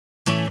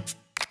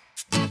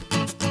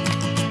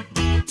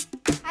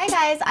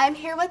guys, I'm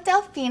here with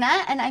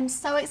Delphina and I'm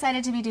so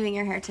excited to be doing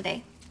your hair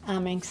today.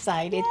 I'm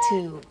excited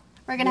too.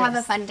 We're gonna have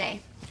a fun day.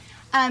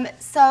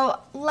 So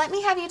let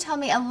me have you tell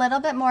me a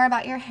little bit more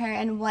about your hair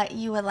and what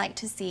you would like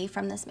to see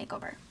from this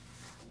makeover.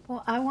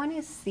 Well, I want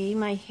to see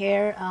my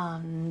hair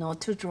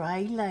not too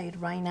dry like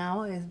right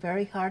now. It's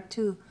very hard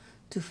to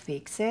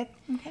fix it.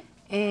 Okay.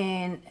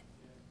 And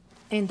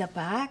in the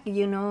back,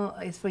 you know,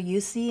 it's for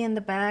you see in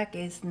the back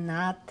is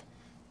not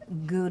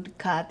good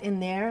cut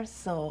in there.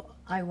 So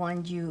I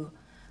want you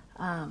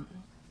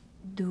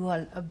do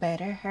a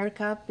better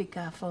haircut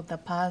because for the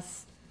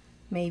past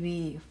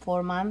maybe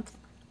 4 months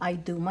I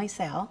do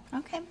myself.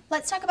 Okay.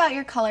 Let's talk about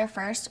your color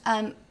first.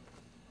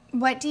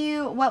 What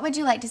would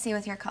you like to see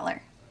with your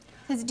color?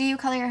 Because do you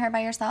color your hair by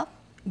yourself?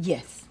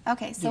 Yes.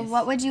 Okay, so yes.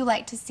 what would you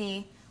like to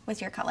see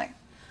with your color?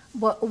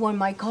 Well, when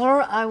my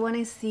color, I want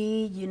to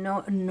see, you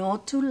know,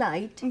 not too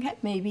light. Okay.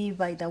 Maybe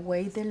by the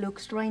way it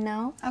looks right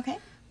now. Okay.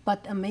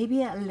 But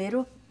maybe a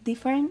little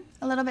different.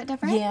 A little bit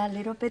different? Yeah, a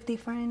little bit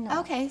different.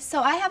 Okay,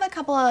 so I have a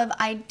couple of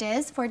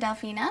ideas for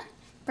Delphina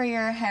for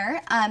your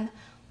hair.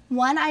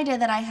 One idea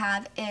that I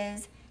have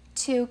is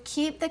to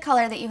keep the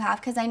color that you have,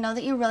 because I know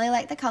that you really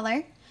like the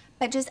color,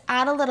 but just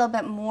add a little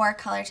bit more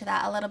color to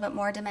that, a little bit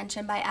more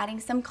dimension by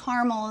adding some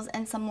caramels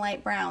and some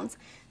light browns.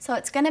 So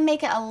it's gonna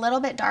make it a little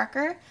bit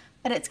darker,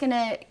 but it's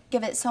gonna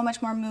give it so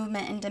much more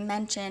movement and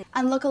dimension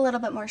and look a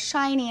little bit more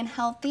shiny and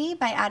healthy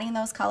by adding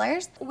those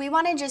colors. We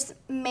wanna just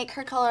make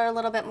her color a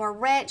little bit more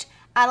rich,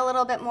 add a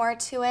little bit more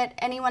to it.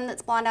 Anyone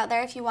that's blonde out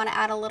there, if you wanna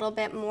add a little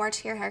bit more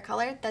to your hair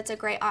color, that's a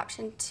great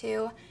option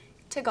to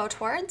go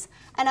towards.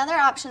 Another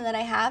option that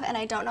I have, and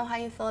I don't know how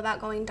you feel about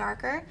going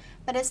darker,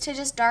 but is to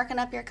just darken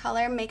up your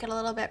color, make it a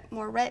little bit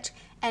more rich,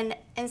 and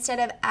instead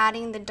of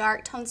adding the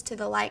dark tones to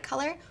the light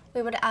color,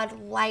 we would add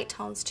light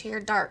tones to your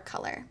dark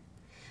color.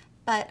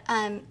 But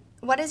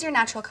what is your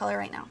natural color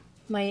right now?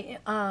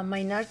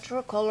 My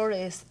natural color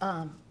is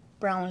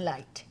brown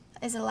light.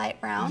 Is it light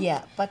brown?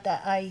 Yeah, but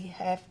I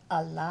have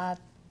a lot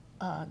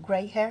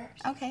gray hair.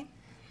 Okay.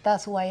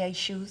 That's why I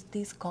choose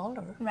this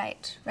color.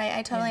 Right, right.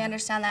 I totally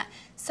understand that.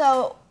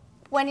 So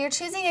when you're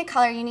choosing a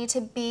color, you need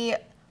to be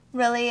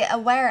really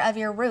aware of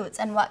your roots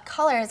and what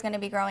color is going to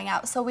be growing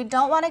out. So we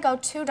don't want to go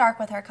too dark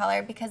with her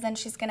color because then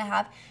she's going to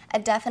have a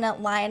definite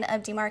line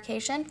of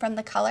demarcation from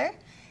the color.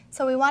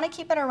 So we want to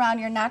keep it around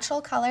your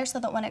natural color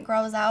so that when it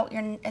grows out,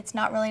 it's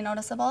not really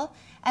noticeable.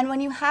 And when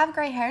you have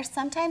gray hair,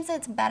 sometimes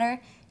it's better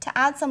to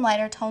add some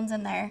lighter tones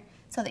in there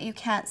so that you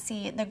can't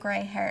see the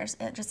gray hairs.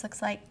 It just looks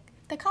like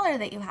the color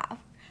that you have.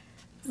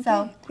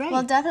 So great.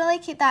 We'll definitely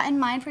keep that in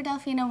mind for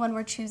Delphina when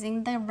we're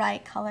choosing the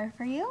right color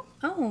for you.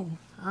 Oh,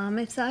 I'm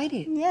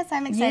excited. Yes,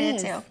 I'm excited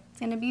Yes. too. It's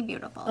going to be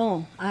beautiful.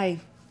 Oh,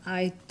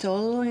 I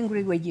totally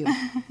agree with you.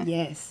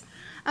 Yes.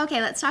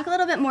 Okay, let's talk a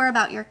little bit more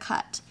about your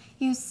cut.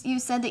 You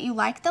said that you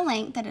like the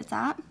length that it's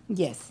at.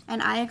 Yes.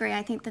 And I agree.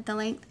 I think that the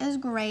length is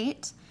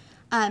great.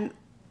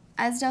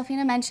 As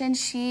Delphina mentioned,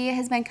 she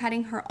has been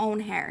cutting her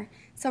own hair.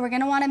 So we're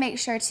going to want to make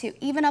sure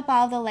to even up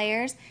all the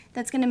layers.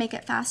 That's going to make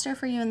it faster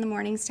for you in the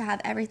mornings to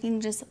have everything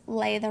just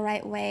lay the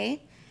right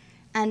way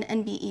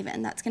and be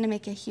even. That's going to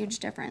make a huge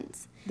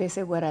difference. This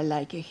is what I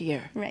like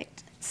here.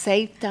 Right.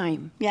 Save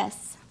time.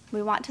 Yes,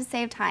 we want to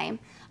save time.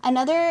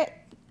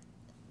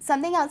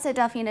 Something else that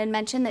Delphina had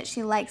mentioned that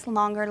she likes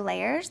longer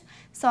layers.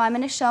 So I'm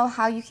going to show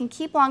how you can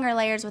keep longer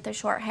layers with a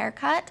short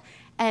haircut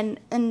and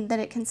that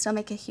it can still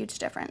make a huge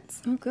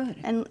difference. Oh, good.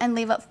 And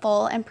leave it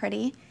full and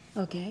pretty.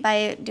 Okay.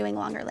 By doing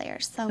longer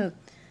layers. So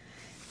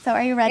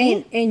are you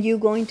ready? And you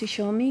going to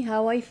show me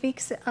how I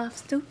fix it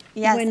after?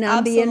 Yes, when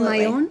I'm being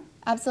my own?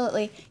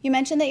 Absolutely. You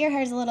mentioned that your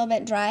hair is a little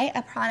bit dry.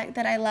 A product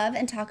that I love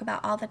and talk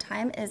about all the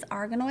time is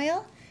argan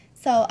oil.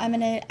 So I'm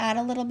going to add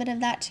a little bit of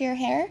that to your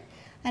hair,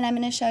 and I'm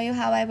going to show you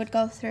how I would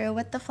go through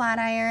with the flat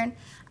iron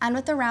and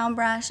with the round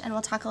brush, and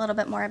we'll talk a little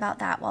bit more about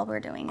that while we're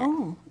doing it.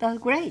 Oh, that's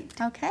great.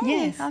 Okay.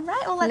 Yes. All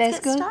right. Well, let's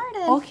get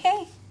started.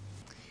 Okay.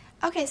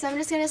 Okay, so I'm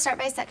just going to start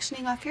by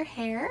sectioning off your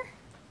hair.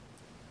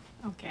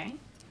 Okay.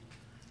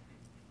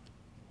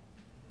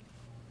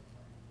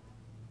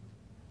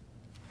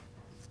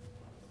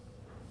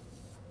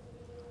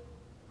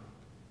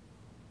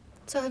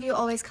 So have you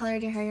always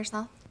colored your hair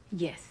yourself?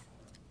 Yes.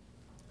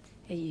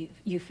 And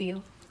you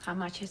feel how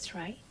much it's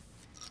dry?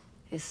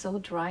 It's so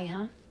dry,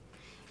 huh?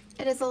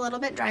 It is a little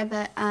bit dry,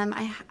 but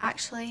I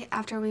actually,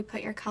 after we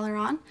put your color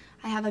on,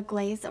 I have a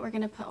glaze that we're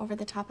going to put over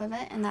the top of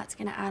it, and that's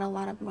going to add a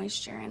lot of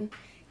moisture and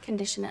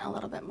condition it a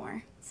little bit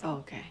more. So.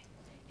 Okay.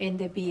 And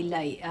they be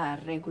like a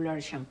regular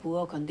shampoo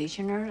or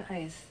conditioner,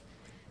 as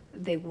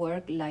they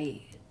work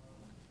like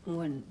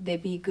when they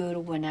be good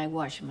when I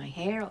wash my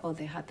hair, or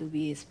they have to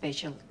be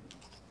special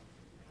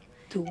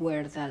to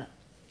wear that.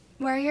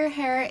 Where your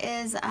hair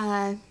is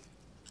a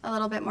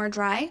little bit more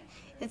dry,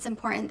 it's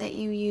important that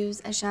you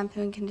use a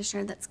shampoo and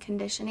conditioner that's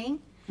conditioning.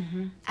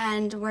 Mm-hmm.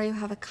 And where you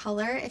have a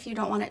color, if you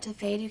don't want it to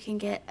fade, you can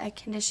get a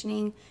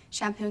conditioning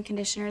shampoo and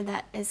conditioner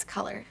that is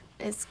color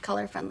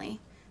friendly.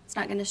 It's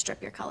not going to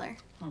strip your color.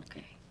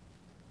 Okay.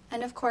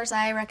 And of course,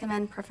 I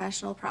recommend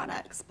professional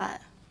products,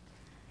 but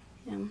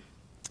you know,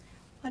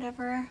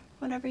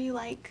 whatever you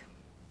like.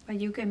 But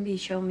you can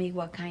show me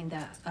what kind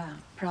of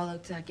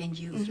products I can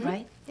use,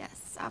 right?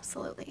 Yes,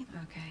 absolutely.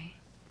 Okay.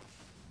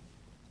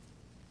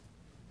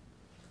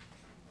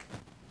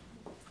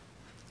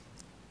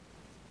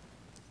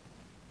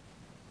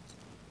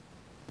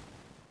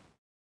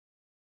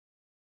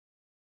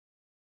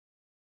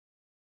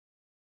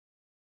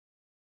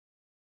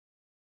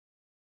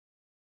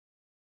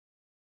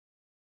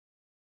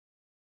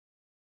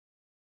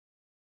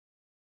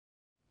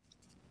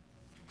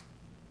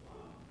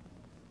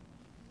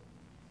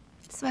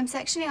 So I'm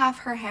sectioning off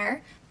her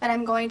hair, but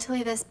I'm going to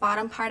leave this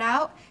bottom part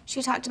out.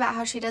 She talked about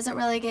how she doesn't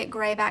really get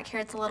gray back here.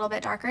 It's a little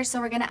bit darker.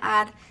 So we're going to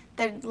add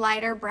the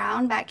lighter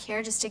brown back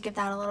here just to give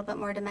that a little bit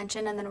more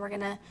dimension. And then we're going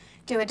to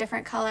do a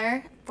different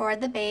color for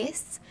the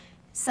base,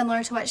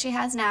 similar to what she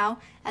has now.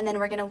 And then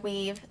we're going to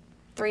weave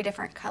 3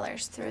 different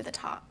colors through the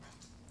top.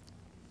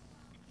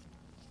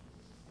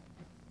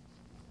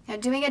 Now,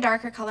 doing a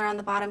darker color on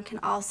the bottom can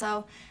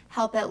also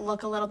help it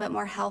look a little bit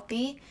more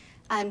healthy.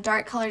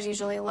 Dark colors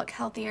usually look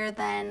healthier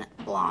than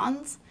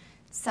blondes.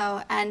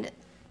 So, and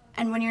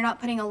when you're not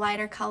putting a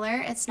lighter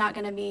color, it's not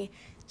going to be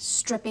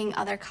stripping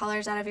other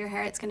colors out of your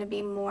hair. It's going to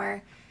be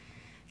more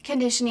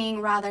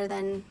conditioning rather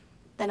than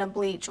a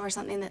bleach or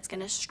something that's going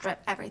to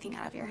strip everything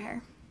out of your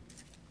hair.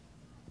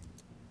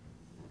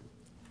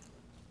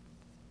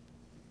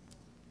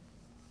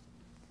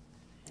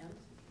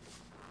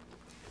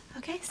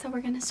 Okay, so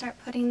we're going to start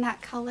putting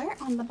that color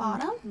on the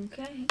bottom.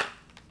 Okay.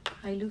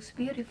 It looks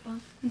beautiful.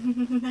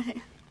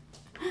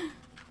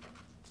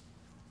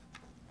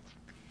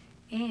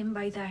 And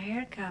by the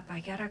hair cap,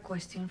 I got a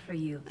question for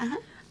you.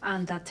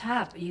 On the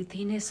top, you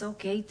think it's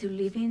okay to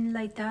leave in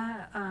like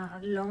that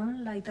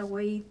long, like the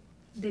way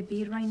they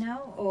be right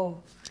now, or?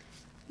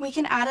 We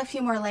can add a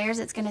few more layers.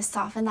 It's going to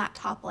soften that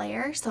top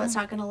layer, so it's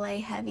not going to lay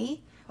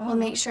heavy. We'll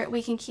make sure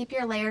we can keep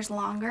your layers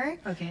longer,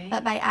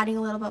 but by adding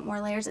a little bit more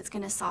layers, it's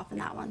going to soften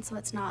that one, so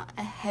it's not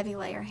a heavy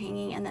layer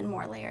hanging and then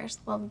more layers.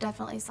 We'll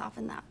definitely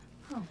soften that.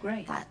 Oh,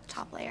 great. That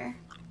top layer.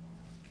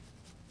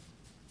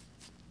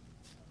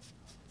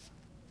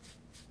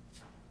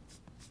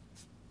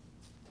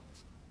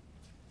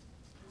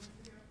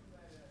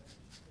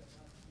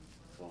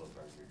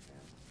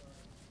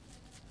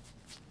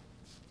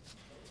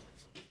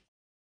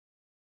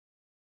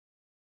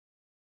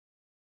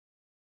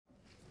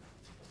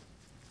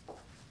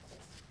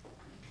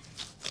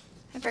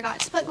 I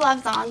forgot to put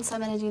gloves on, so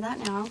I'm going to do that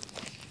now,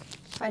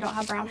 so I don't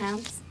have brown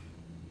hands.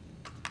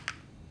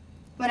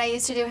 When I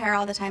used to do hair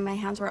all the time, my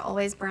hands were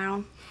always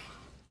brown.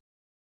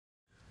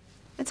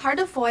 It's hard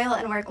to foil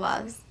and wear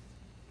gloves,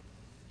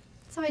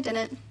 so I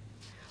didn't.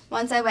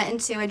 Once I went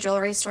into a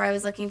jewelry store, I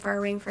was looking for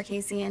a ring for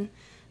Casey, and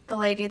the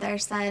lady there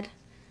said,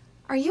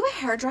 "Are you a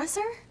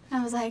hairdresser?" And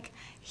I was like,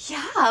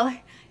 "Yeah,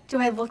 do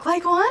I look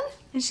like one?"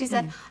 And she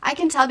said, "I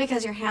can tell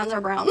because your hands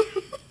are brown."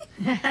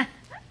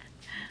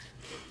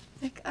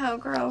 Like, oh,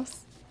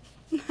 gross.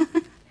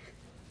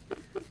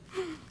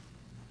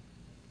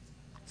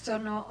 So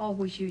not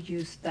always you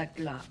use that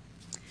glove?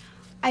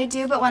 I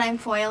do, but when I'm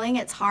foiling,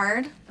 it's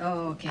hard.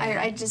 Oh, okay.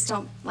 I just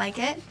don't like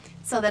it,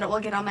 so that it will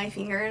get on my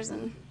fingers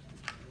and...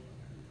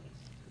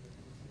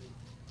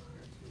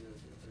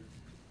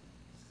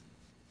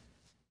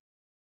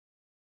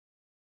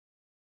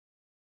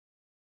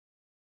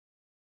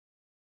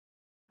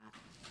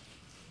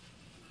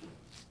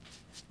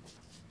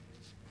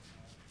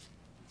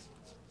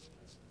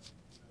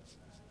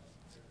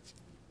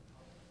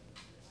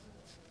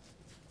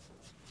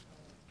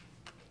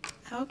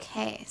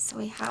 Okay, so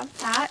we have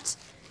that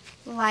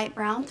light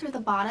brown through the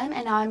bottom,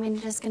 and now I'm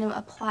just going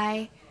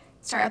to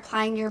start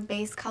applying your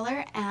base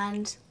color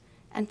and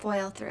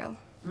foil through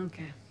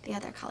the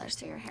other colors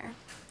through your hair.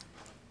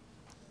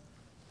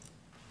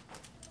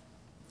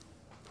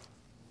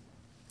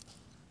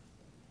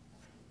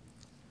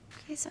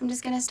 Okay, so I'm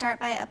just going to start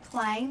by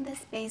applying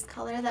this base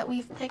color that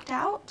we've picked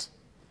out.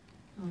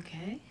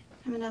 Okay.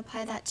 I'm going to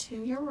apply that to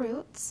your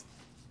roots.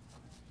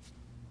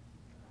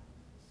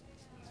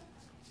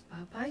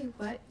 Bye-bye,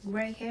 what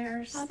gray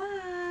hairs.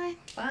 Bye-bye.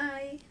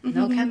 Bye.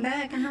 No come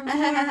back no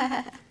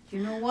more.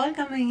 You're not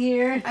welcome in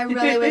here. I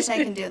really wish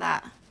I could do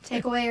that.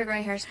 Take away your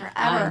gray hairs forever.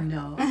 I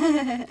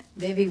know.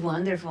 They'd be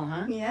wonderful,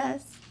 huh?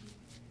 Yes.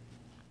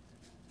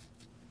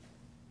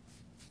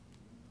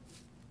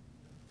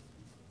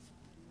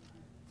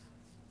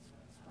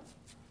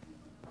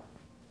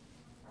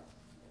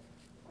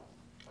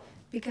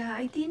 Because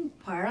I think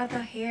part of the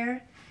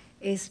hair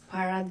is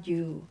part of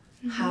you,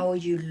 how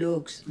you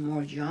looks,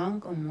 more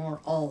young or more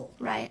old.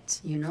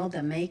 Right. You know,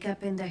 the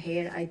makeup in the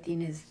hair, I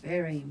think is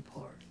very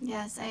important.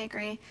 Yes, I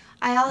agree.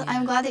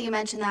 I'm glad that you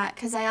mentioned that,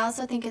 because I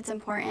also think it's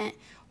important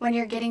when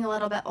you're getting a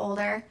little bit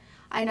older.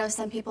 I know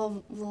some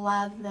people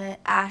love the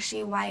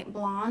ashy white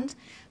blonde,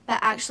 but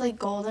actually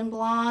golden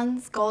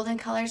blondes, golden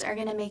colors are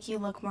going to make you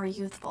look more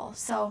youthful.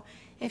 So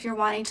if you're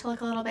wanting to look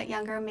a little bit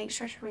younger, make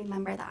sure to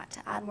remember that, to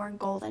add more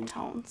golden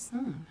tones.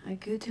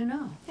 Good to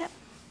know. Yep.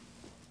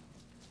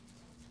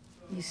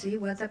 You see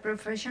what the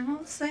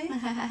professionals say?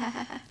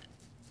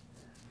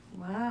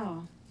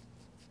 Wow.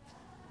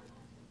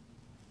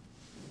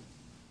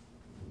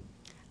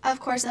 Of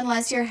course,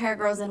 unless your hair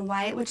grows in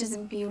white, which is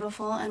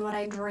beautiful and what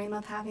I dream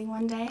of having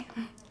one day.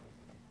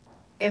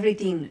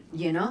 Everything,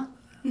 you know?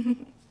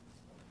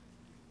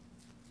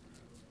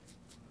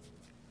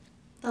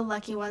 The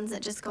lucky ones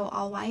that just go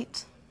all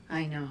white.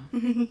 I know.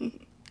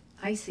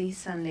 I see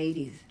some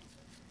ladies.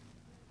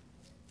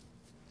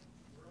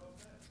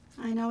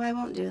 I know I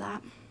won't do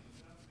that.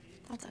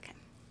 That's okay.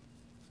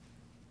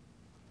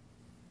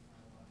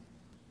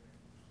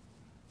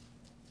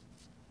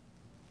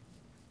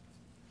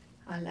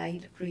 I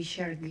like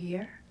Richard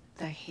Gere,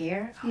 the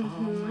hair. Oh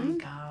my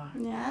God.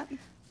 Yeah.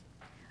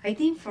 I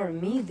think for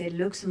me, that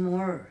looks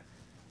more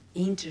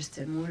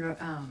interested, more,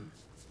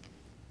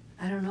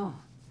 I don't know.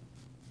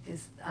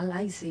 I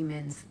like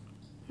Siemens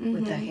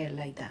with the hair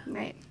like that.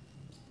 Right.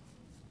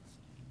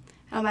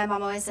 Oh, my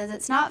mom always says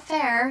it's not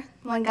fair.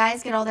 When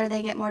guys get older,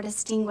 they get more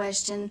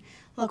distinguished and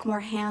look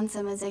more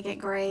handsome as they get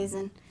grays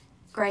and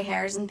gray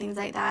hairs and things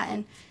like that.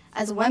 And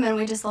as women,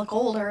 we just look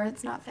older.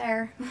 It's not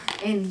fair.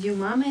 And your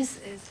mom is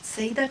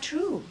say the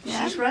truth.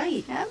 Yeah. She's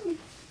right. Yep.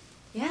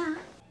 Yeah.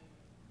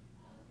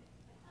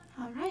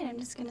 All right, I'm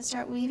just going to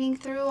start weaving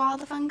through all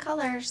the fun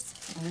colors.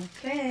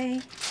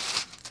 Okay.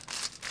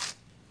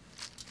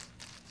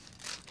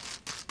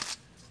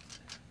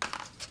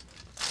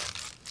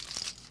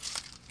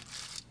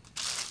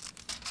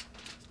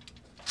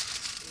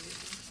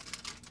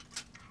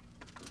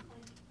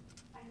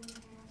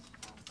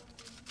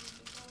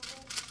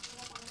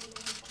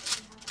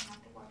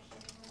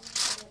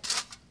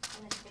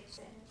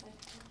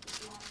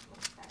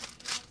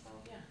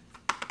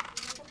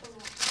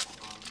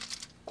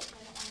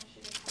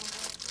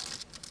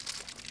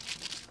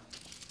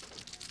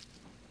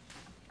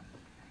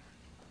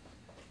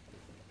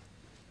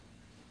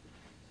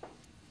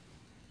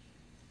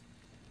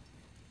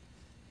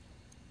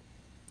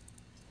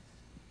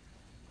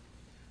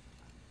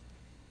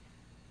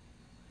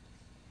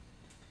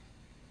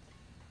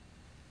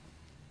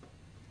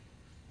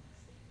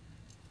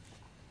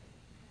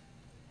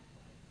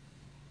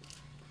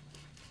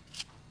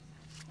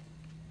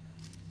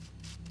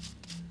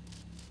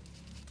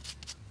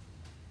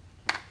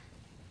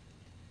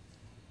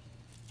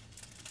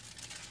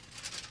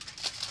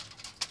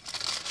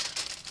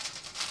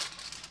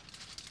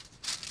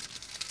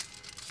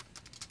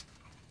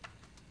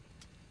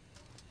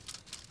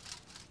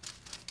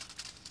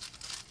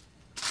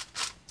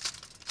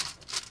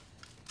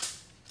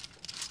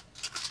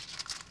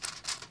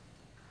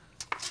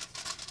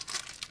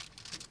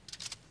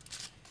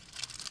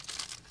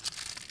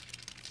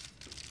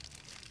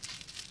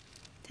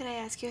 Did I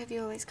ask you, have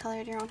you always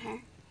colored your own hair?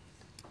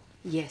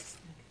 Yes.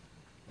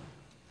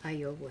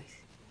 I always.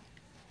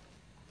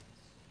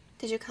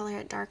 Did you color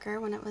it darker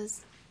when it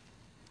was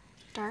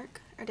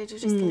dark? Or did you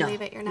just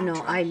leave it your natural?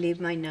 No, I leave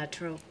my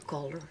natural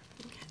color.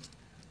 Okay.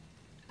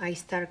 I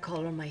start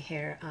color my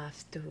hair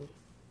after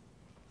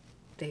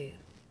they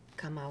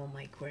come out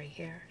my gray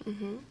hair.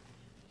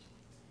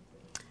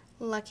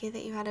 Lucky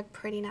that you had a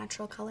pretty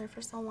natural color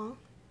for so long.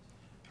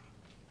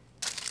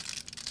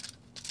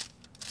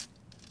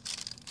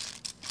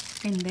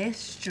 And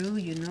that's true,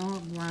 you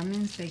know,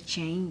 women, they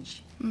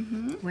change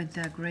when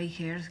the gray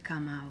hairs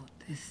come out.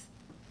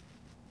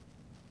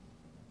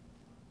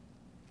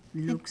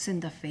 Looks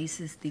in the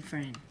face is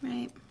different.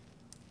 Right.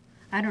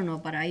 I don't know,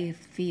 but I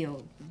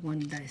feel when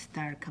they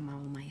start come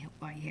out my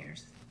white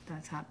hairs,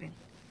 that's happened.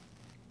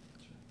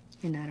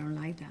 And I don't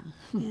like that.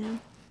 Yeah.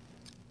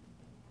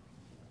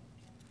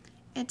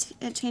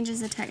 It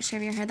changes the texture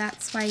of your hair.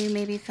 That's why you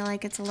maybe feel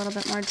like it's a little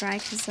bit more dry,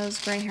 because those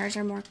gray hairs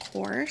are more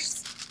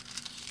coarse.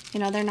 You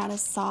know, they're not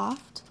as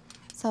soft.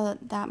 So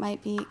that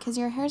might be, because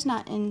your hair's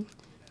not in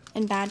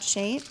bad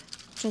shape.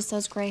 Just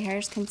those gray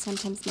hairs can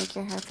sometimes make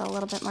your hair feel a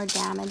little bit more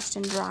damaged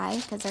and dry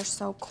because they're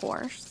so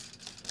coarse.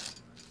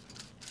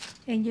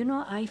 And you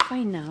know, I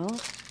find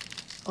out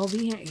over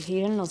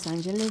here in Los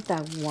Angeles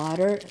that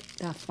water,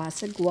 the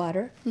faucet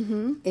water,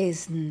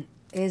 is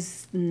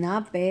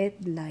not bad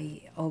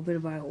like over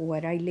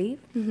where I live.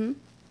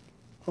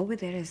 Over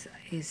there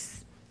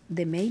is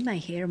they made my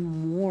hair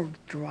more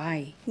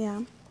dry.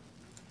 Yeah.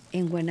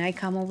 And when I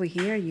come over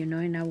here, you know,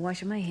 and I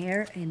wash my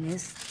hair, and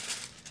it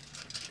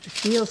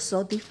feels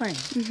so different.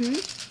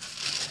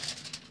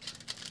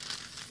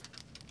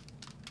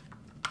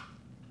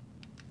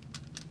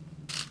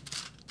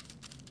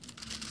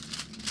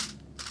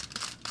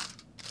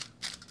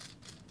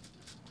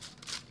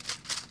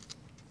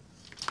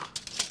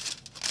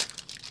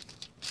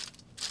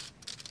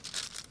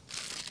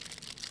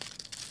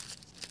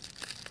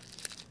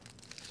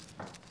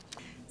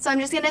 So I'm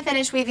just going to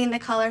finish weaving the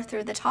color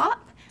through the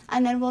top,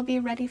 and then we'll be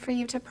ready for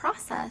you to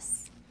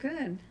process.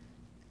 Good.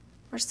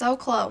 We're so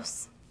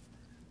close.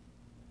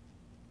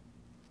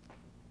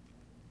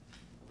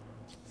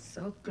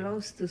 So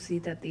close to see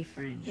the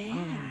difference. Yeah, Oh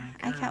my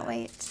I God. can't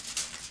wait.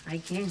 I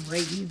can't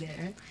wait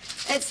either.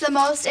 It's the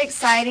most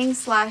exciting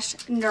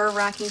 /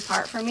 nerve-wracking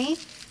part for me,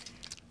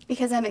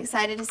 because I'm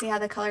excited to see how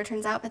the color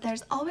turns out, but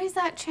there's always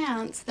that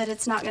chance that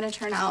it's not going to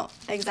turn out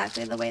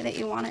exactly the way that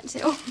you want it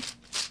to.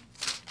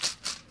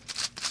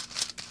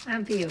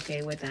 I'll be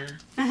okay with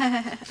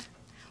that.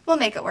 We'll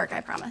make it work,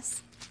 I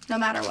promise. No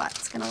matter what,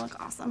 it's gonna look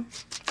awesome.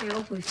 I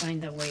hope we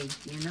find a way,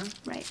 you know?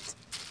 Right.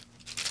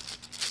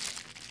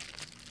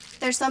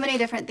 There's so many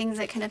different things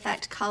that can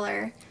affect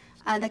color.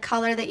 The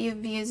color that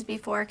you've used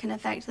before can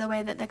affect the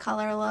way that the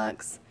color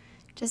looks.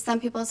 Just some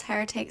people's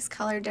hair takes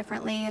color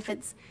differently. If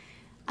it's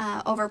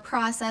over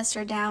processed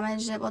or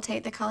damaged, it will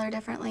take the color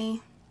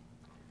differently.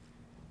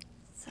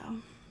 So,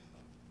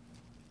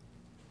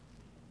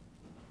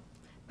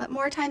 but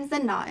more times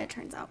than not, it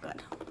turns out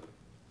good.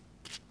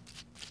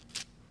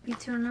 We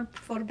turn up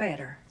for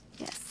better.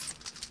 Yes.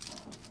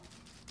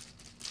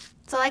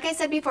 So like I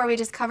said before, we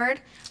just covered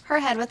her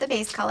head with a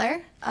base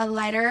color, a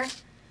lighter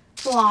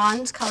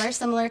blonde color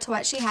similar to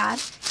what she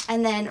had.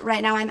 And then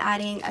right now I'm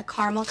adding a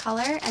caramel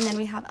color, and then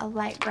we have a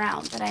light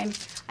brown that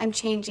I'm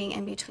changing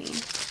in between.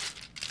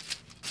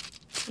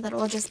 So that it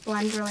will just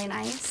blend really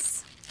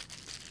nice.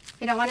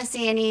 We don't want to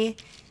see any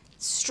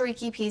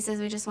streaky pieces,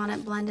 we just want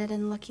it blended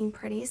and looking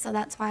pretty. So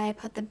that's why I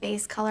put the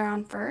base color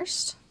on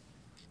first,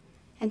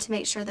 and to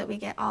make sure that we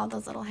get all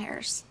those little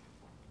hairs.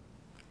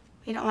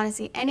 We don't want to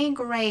see any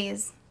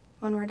grays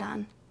when we're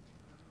done,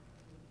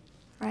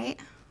 right?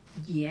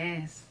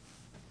 Yes.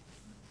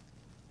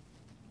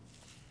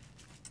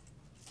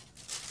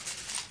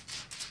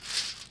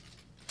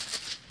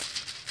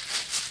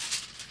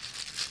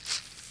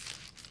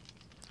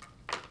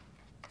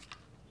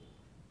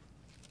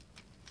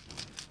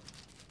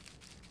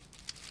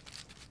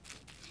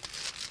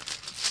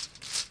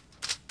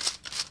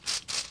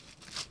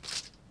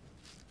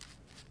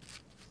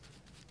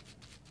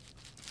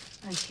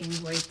 I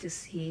can't wait to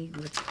see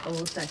with all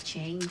that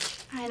change.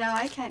 I know,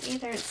 I can't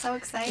either. It's so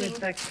exciting. With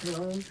the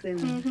clothes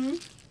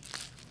and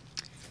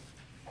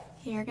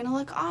You're gonna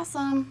look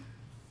awesome.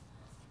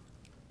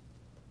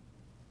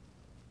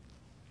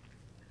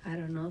 I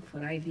don't know if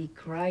I be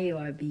crying or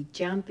I be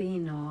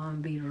jumping or I'll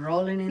be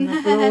rolling in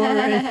the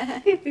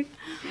floor.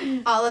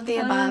 All of the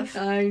above.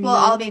 I We'll know.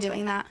 all be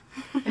doing that.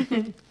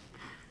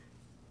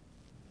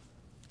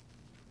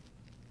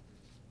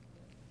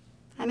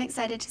 I'm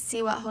excited to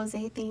see what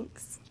Jose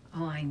thinks.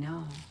 Oh, I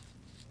know.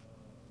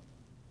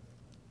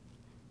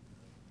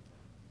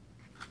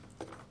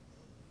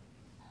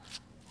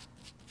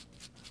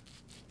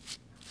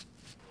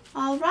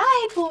 All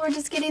right, well, we're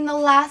just getting the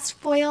last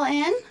foil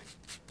in.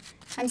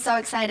 I'm so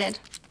excited.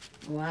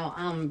 Wow,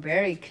 I'm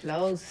very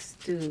close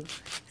to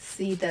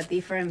see the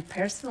different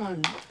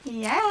person.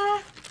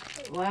 Yeah.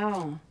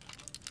 Wow.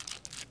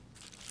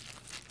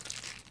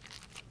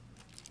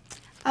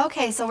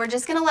 Okay, so we're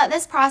just gonna let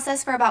this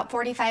process for about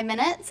 45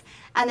 minutes,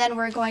 and then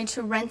we're going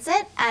to rinse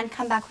it and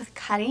come back with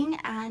cutting.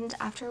 And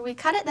after we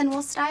cut it, then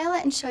we'll style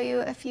it and show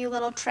you a few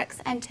little tricks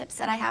and tips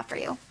that I have for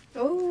you.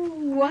 Oh,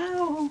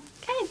 wow.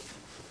 Okay.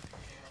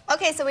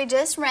 Okay, so we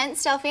just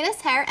rinsed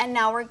Delphina's hair, and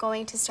now we're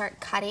going to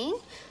start cutting.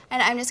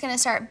 And I'm just gonna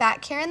start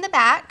back here in the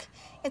back.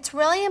 It's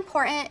really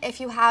important, if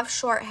you have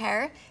short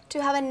hair,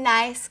 to have a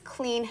nice,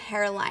 clean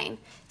hairline.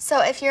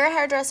 So if you're a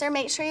hairdresser,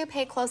 make sure you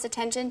pay close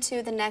attention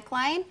to the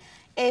neckline.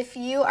 If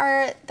you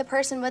are the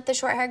person with the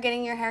short hair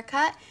getting your hair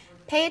cut,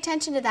 pay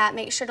attention to that.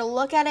 Make sure to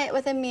look at it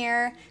with a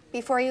mirror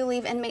before you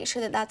leave and make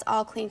sure that that's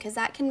all clean, because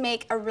that can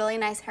make a really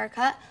nice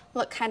haircut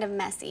look kind of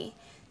messy.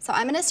 So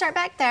I'm gonna start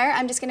back there.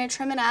 I'm just gonna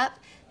trim it up.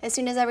 As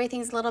soon as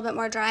everything's a little bit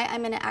more dry,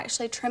 I'm gonna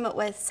actually trim it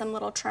with some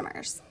little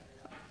trimmers.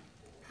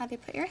 Have you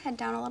put your head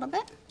down a little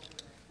bit.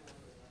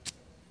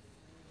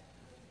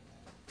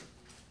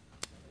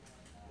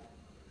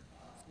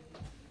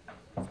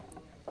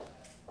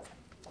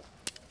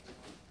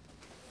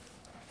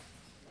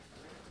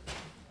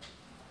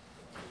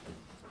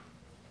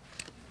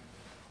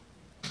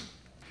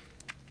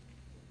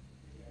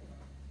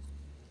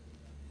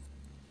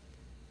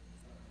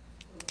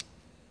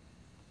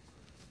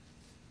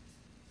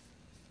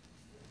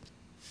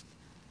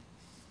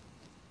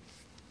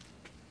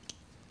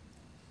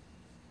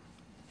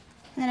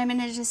 And then I'm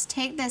going to just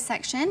take this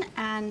section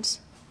and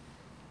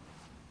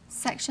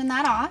section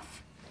that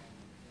off.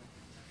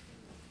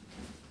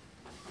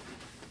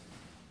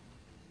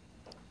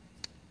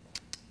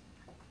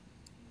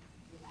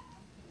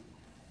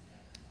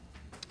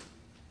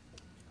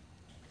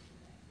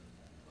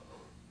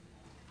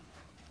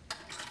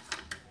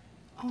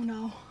 Oh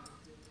no.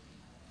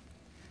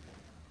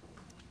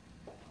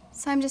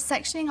 So I'm just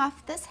sectioning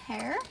off this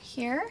hair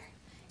here,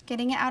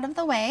 getting it out of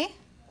the way.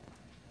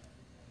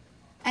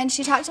 And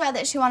she talked about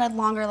that she wanted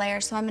longer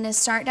layers, so I'm going to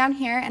start down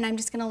here and I'm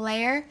just going to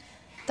layer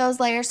those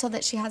layers so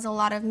that she has a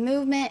lot of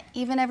movement,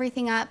 even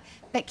everything up,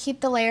 but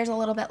keep the layers a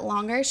little bit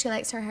longer. She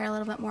likes her hair a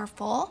little bit more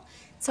full.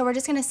 So we're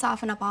just going to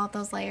soften up all of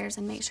those layers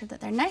and make sure that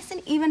they're nice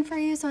and even for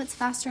you so it's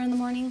faster in the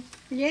morning.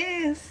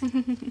 Yes.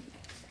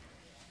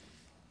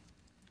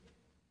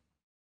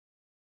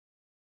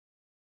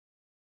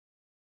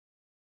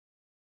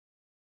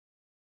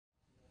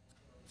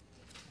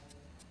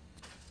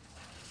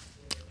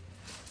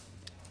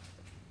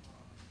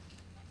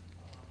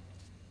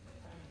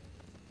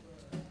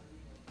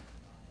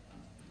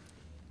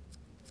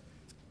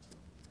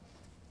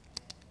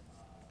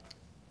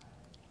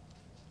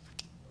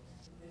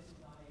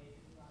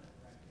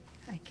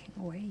 I can't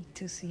wait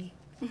to see.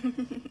 I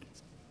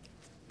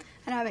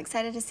know, I'm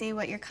excited to see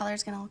what your color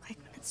is going to look like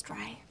when it's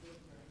dry.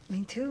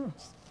 Me too.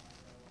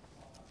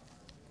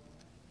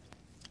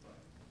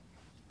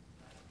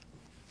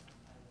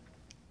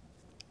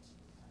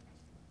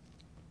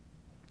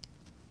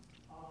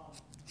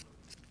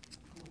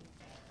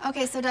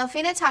 Okay, so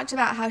Delphina talked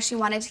about how she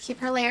wanted to keep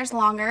her layers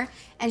longer,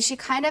 and she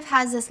kind of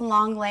has this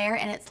long layer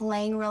and it's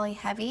laying really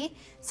heavy.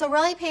 So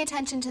really pay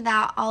attention to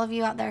that, all of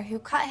you out there who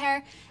cut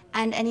hair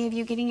and any of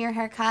you getting your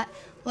hair cut.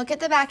 Look at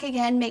the back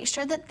again, make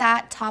sure that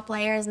that top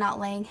layer is not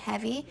laying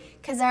heavy,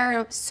 because there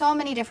are so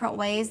many different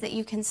ways that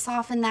you can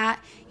soften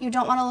that. You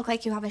don't want to look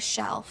like you have a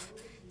shelf.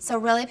 So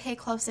really pay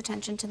close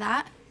attention to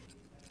that.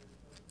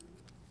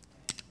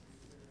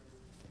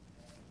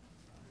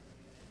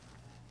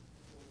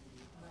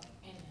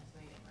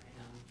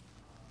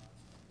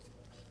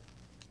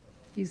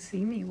 You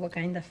see me, what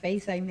kind of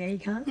face I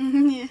make, huh?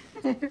 Yeah.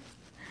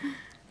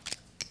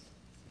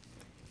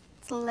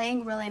 It's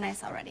laying really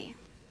nice already.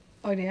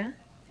 Oh, yeah?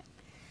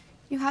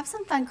 You have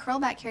some fun curl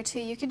back here too.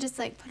 You could just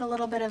like put a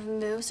little bit of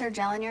mousse or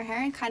gel in your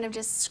hair and kind of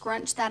just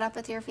scrunch that up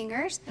with your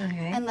fingers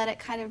and let it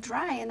kind of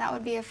dry, and that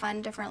would be a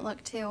fun, different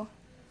look too.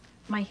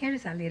 My hair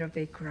is a little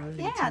bit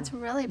curly. Yeah, too. it's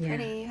really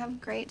pretty. Yeah. You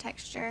have great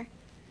texture.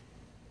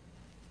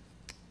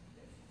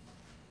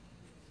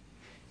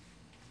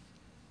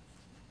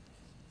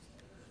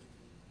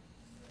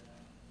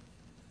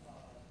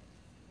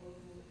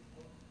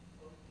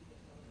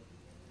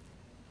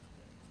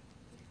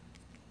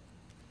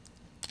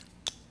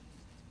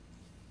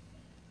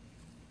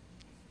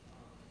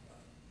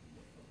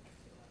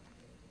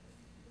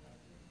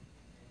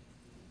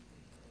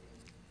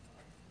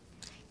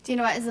 Do you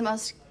know what is the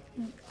most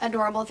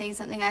adorable thing,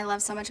 something I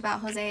love so much about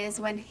Jose, is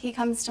when he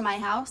comes to my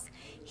house,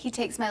 he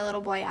takes my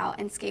little boy out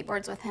and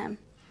skateboards with him.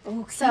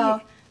 Okay.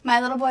 So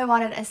my little boy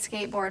wanted a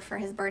skateboard for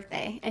his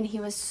birthday, and he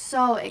was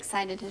so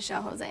excited to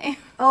show Jose.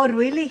 Oh,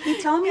 really?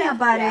 He told me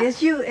about it.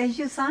 Is your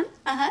son?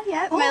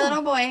 Yeah, Oh. my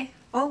little boy.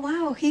 Oh,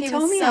 wow. He He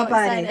told was me so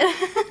about excited.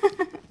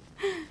 it.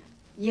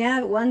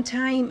 Yeah, one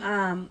time,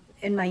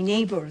 and my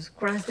neighbors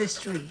across the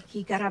street,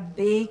 he got a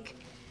big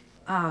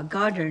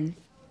garden,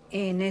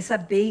 and it's a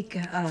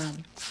big,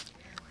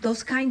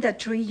 those kind of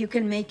tree you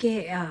can make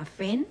a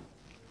fan.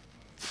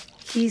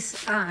 He's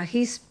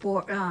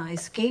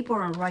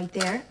skateboarding right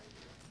there,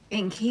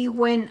 and he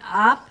went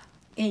up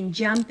and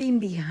jumping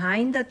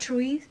behind the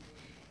trees,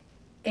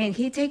 and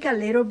he take a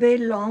little bit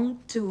long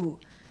to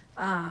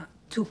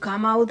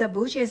come out the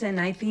bushes, and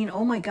I think,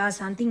 oh my God,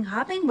 something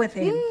happened with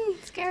him.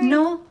 Scary.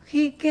 No,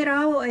 he get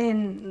out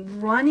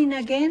and running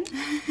again,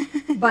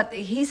 but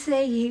he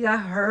say he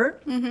got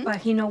hurt, but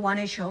he don't want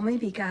to show me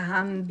because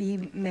I'm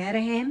be mad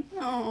at him.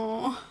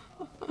 Oh.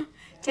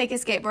 Take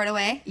his skateboard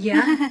away.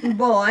 Yeah,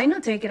 well, I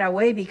not take it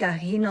away because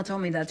he not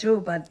told me the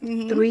truth, but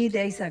 3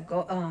 days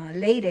ago,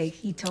 later,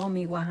 he told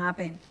me what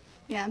happened.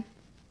 Yeah.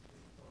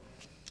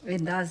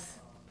 And that's,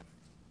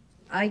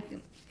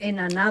 in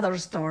another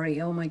story,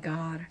 oh my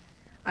God,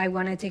 I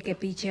want to take a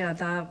picture of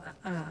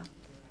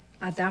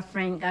that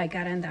friend I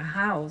got in the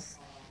house.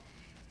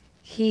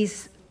 He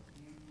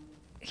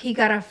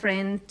got a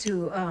friend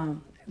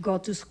to go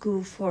to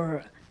school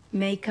for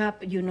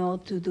makeup,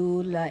 to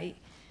do like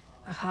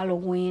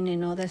Halloween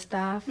and other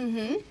stuff.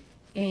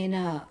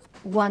 And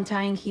one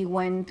time he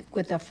went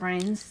with the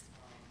friends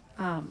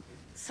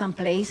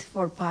someplace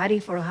for party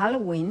for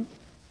Halloween.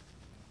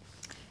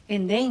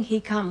 And then he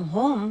come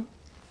home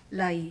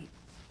like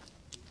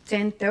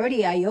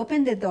 10:30. I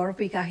opened the door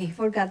because he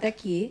forgot the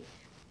key,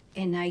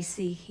 and I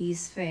see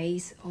his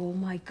face. Oh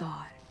my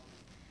God.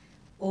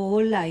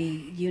 Oh,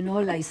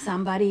 like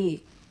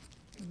somebody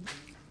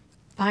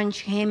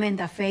punched him in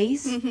the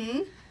face.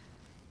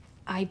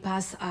 I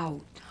passed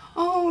out.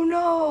 Oh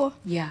no.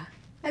 Yeah.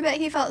 I bet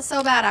he felt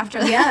so bad after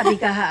that. Yeah,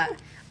 because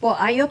well,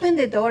 I opened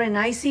the door and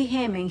I see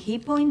him, and he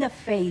point the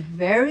face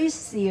very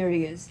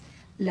serious,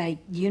 like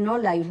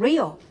like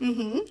real.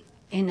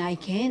 And I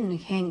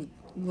can't hang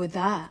with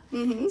that.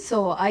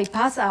 So I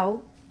pass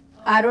out.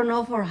 I don't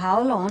know for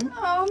how long.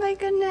 Oh my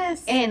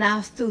goodness. And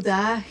after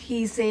that,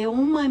 he say, "Oh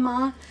my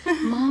mom,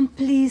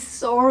 please,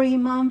 sorry,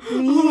 mom,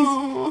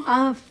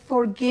 please,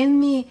 forgive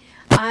me.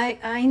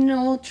 I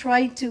know,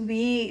 try to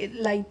be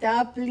like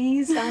that,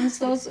 please. I'm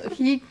so."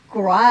 He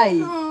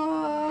cried.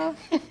 Aw.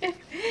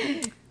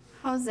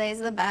 Jose's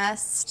the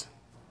best.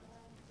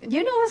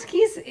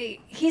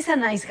 He's a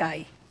nice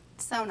guy.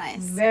 So nice.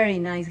 Very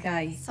nice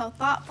guy. So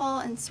thoughtful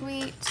and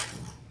sweet.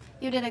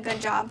 You did a good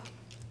job.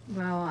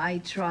 Well, I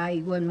try.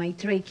 When my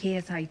 3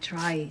 kids, I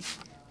try.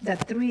 The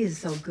 3 is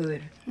so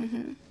good.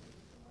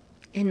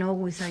 And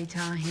always I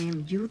tell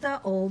him, you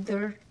the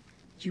older,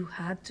 you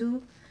had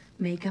to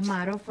make a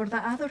model for the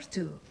other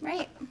 2.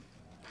 Right.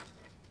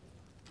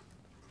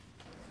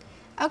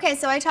 Okay,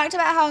 so I talked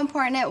about how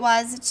important it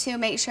was to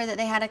make sure that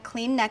they had a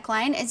clean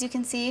neckline. As you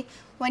can see,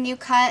 when you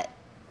cut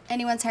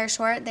anyone's hair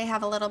short, they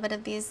have a little bit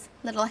of these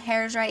little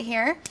hairs right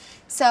here.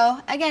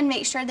 So again,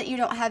 make sure that you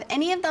don't have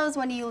any of those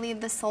when you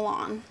leave the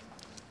salon.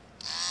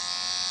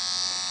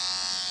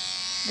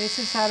 This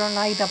is, I don't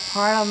like the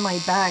part on my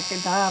back.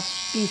 That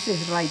piece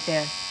is right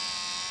there.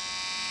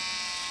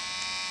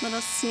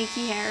 Little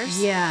sneaky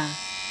hairs. Yeah.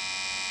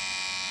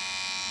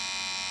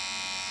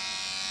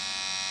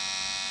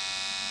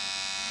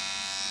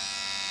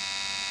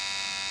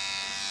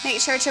 Make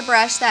sure to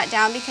brush that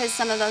down because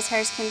some of those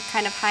hairs can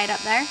kind of hide up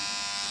there.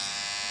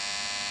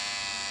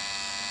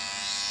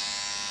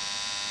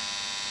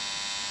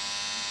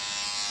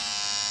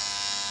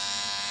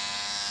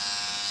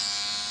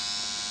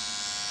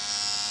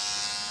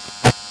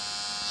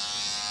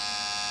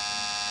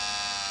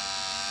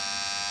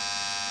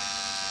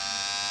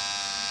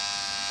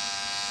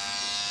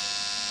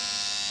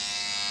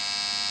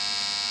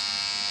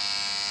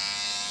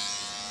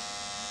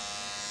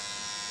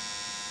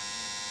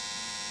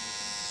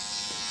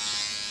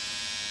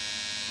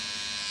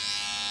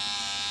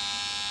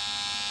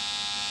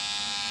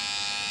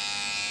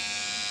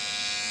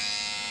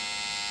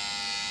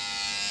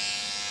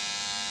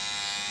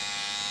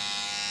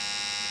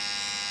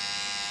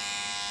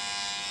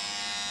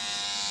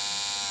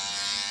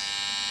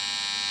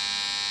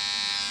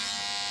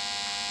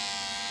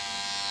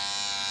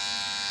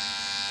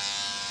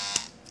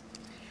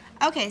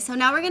 Okay, so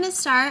now we're gonna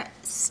start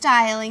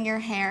styling your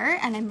hair,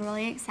 and I'm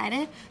really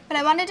excited. But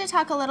I wanted to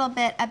talk a little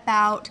bit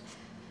about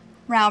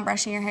round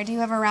brushing your hair. Do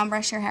you ever round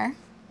brush your hair?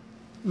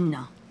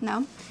 No.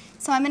 No?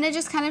 So I'm gonna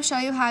just kind of show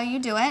you how you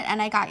do it, and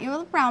I got you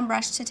a round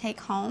brush to take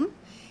home,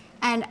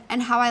 and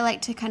how I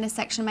like to kind of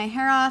section my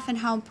hair off and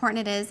how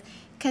important it is,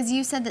 because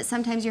you said that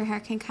sometimes your hair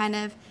can kind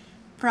of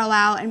throw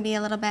out and be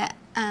a little bit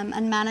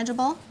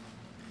unmanageable.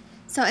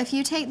 So if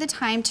you take the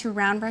time to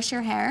round brush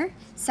your hair,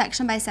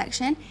 section by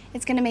section,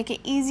 it's gonna make it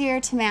easier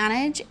to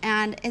manage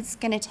and it's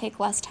gonna take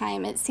less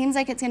time. It seems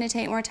like it's gonna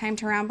take more time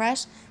to round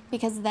brush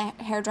because the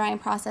hair drying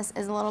process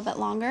is a little bit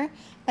longer,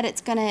 but it's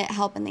gonna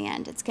help in the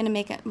end. It's gonna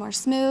make it more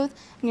smooth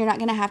and you're not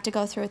gonna have to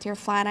go through with your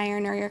flat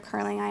iron or your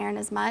curling iron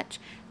as much,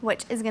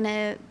 which is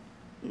gonna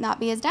not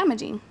be as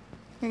damaging.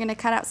 You're gonna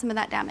cut out some of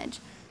that damage.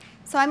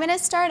 So I'm gonna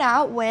start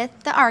out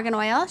with the argan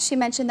oil. She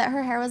mentioned that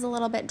her hair was a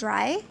little bit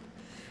dry.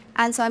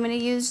 And so I'm going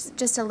to use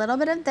just a little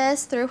bit of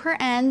this through her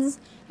ends.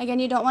 Again,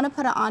 you don't want to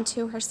put it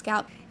onto her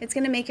scalp. It's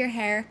going to make your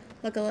hair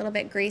look a little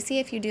bit greasy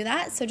if you do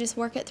that. So just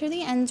work it through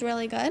the ends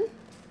really good.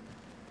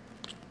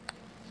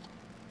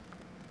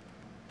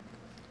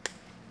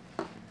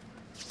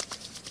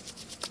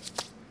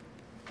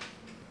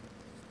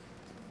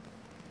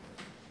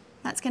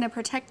 That's going to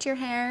protect your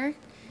hair,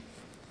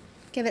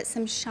 give it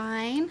some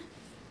shine,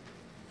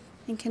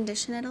 and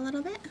condition it a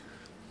little bit.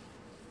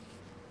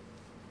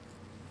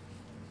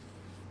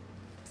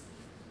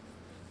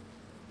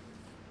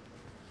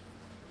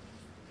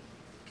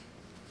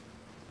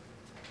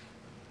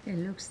 It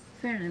looks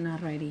fair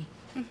enough already.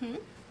 Mm-hmm.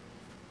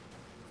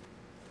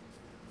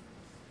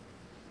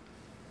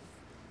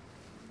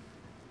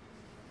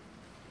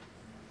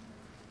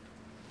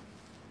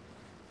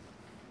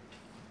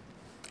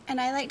 And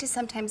I like to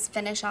sometimes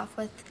finish off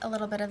with a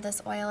little bit of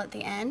this oil at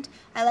the end.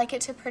 I like it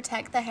to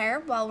protect the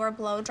hair while we're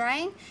blow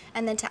drying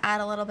and then to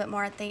add a little bit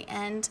more at the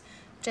end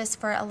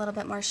just for a little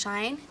bit more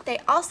shine. They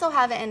also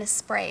have it in a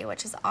spray,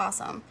 which is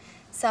awesome.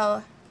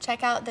 So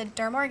check out the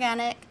Derm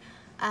Organic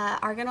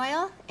argan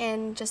oil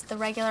in just the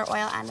regular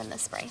oil and in the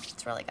spray.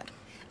 It's really good.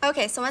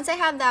 Okay, so once I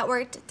have that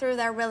worked through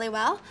there really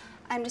well,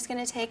 I'm just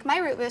gonna take my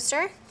root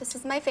booster. This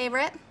is my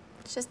favorite.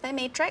 It's just by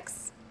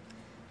Matrix.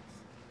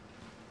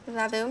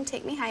 Vavoom,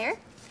 Take Me Higher.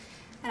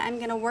 And I'm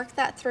gonna work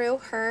that through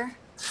her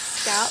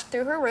scalp,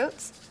 through her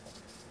roots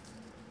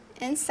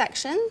in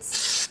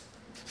sections.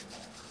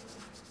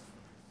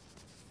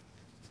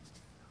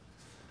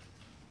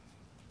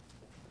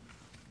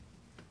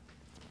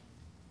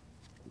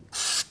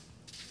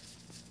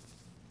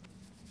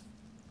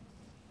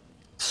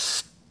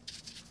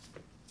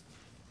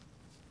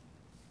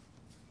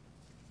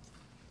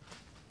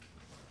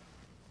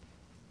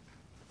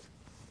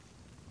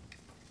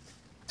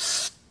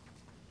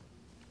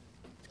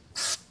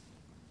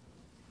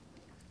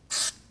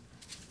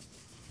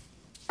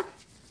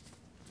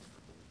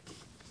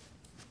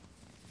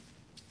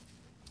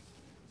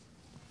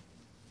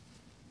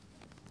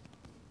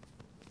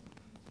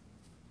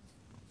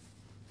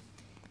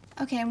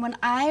 Okay, and when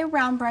I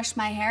round brush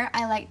my hair,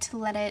 I like to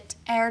let it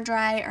air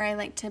dry or I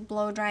like to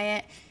blow dry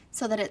it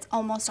so that it's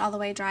almost all the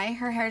way dry.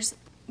 Her hair's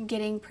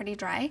getting pretty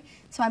dry.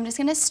 So I'm just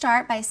gonna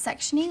start by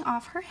sectioning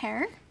off her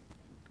hair.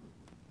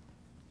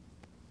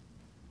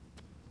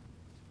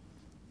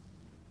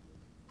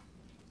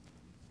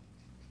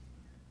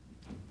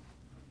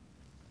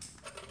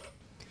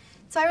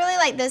 So I really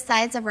like this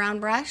size of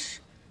round brush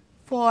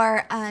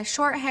for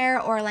short hair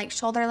or like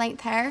shoulder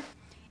length hair.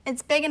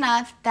 It's big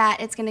enough that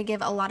it's gonna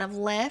give a lot of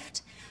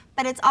lift,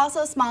 but it's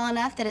also small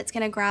enough that it's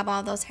gonna grab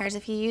all those hairs.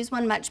 If you use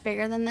one much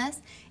bigger than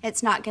this,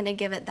 it's not gonna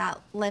give it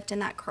that lift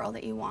and that curl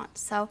that you want.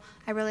 So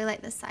I really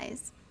like this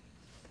size.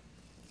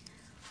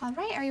 All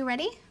right, are you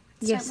ready?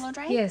 Yes, Start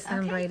blow drying? yes, Okay.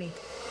 I'm ready.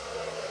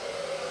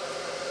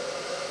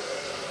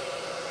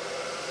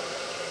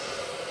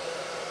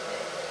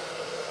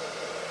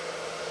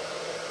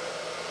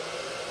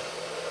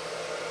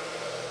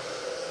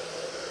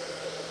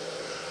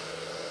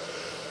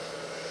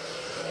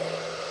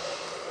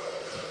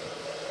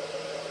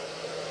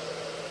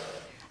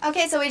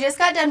 Okay, so we just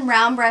got done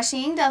round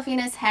brushing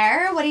Delphina's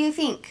hair. What do you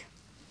think?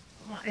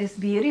 It's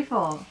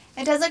beautiful.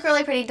 It does look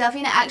really pretty.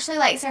 Delphina actually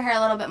likes her hair a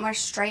little bit more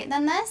straight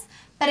than this,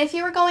 but if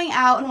you were going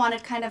out and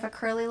wanted kind of a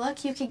curly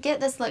look, you could get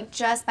this look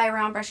just by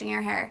round brushing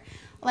your hair.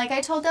 Like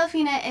I told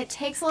Delphina, it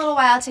takes a little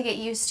while to get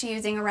used to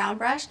using a round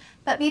brush,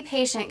 but be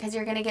patient because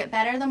you're going to get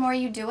better the more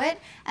you do it,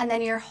 and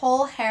then your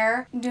whole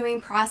hair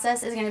doing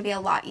process is going to be a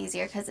lot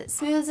easier because it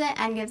smooths it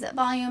and gives it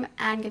volume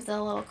and gives it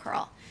a little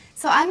curl.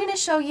 So I'm going to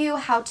show you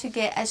how to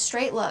get a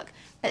straight look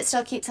but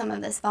still keep some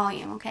of this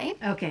volume, okay?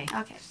 Okay.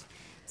 Okay.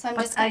 So I'm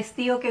But just I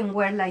still can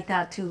wear like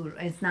that too.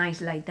 It's nice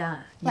like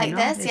that. like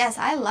this? Yes,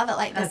 I love it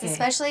like this, Okay.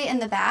 especially in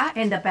the back.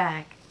 In the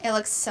back. It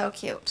looks so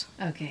cute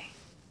Okay.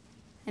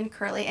 and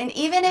curly. And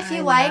even if you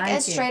I like like a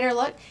it. straighter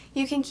look,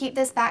 you can keep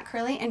this back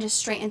curly and just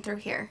straighten through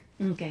here.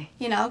 Okay.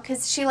 You know,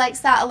 because she likes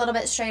that a little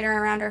bit straighter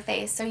around her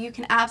face. So you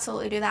can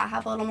absolutely do that.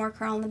 Have a little more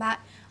curl in the back,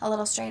 a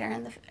little straighter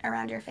in the,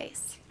 around your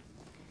face.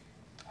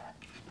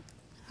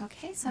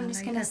 Okay, so I'm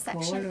just going to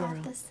section color.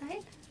 off this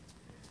side.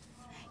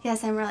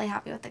 Yes, I'm really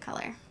happy with the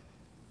color.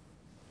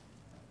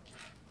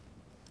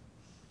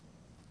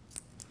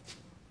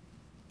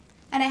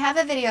 And I have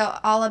a video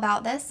all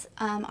about this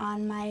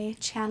on my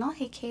channel,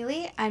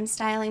 HeyKayli. I'm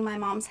styling my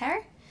mom's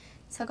hair.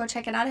 So go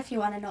check it out if you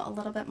want to know a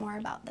little bit more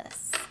about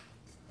this.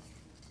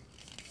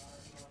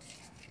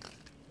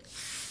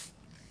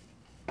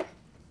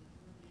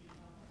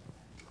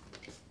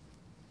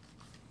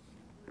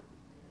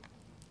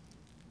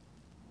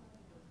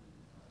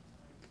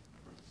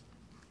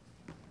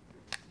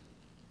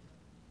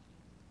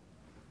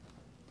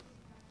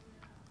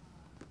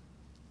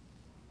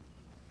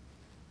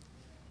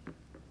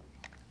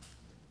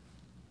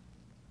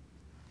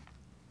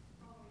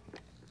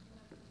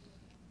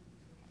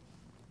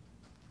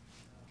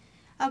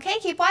 Okay,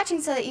 keep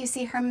watching so that you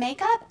see her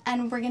makeup,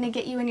 and we're going to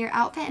get you in your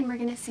outfit, and we're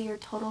going to see your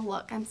total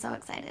look. I'm so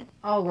excited.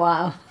 Oh,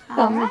 wow. All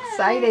I'm right.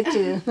 excited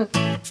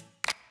too.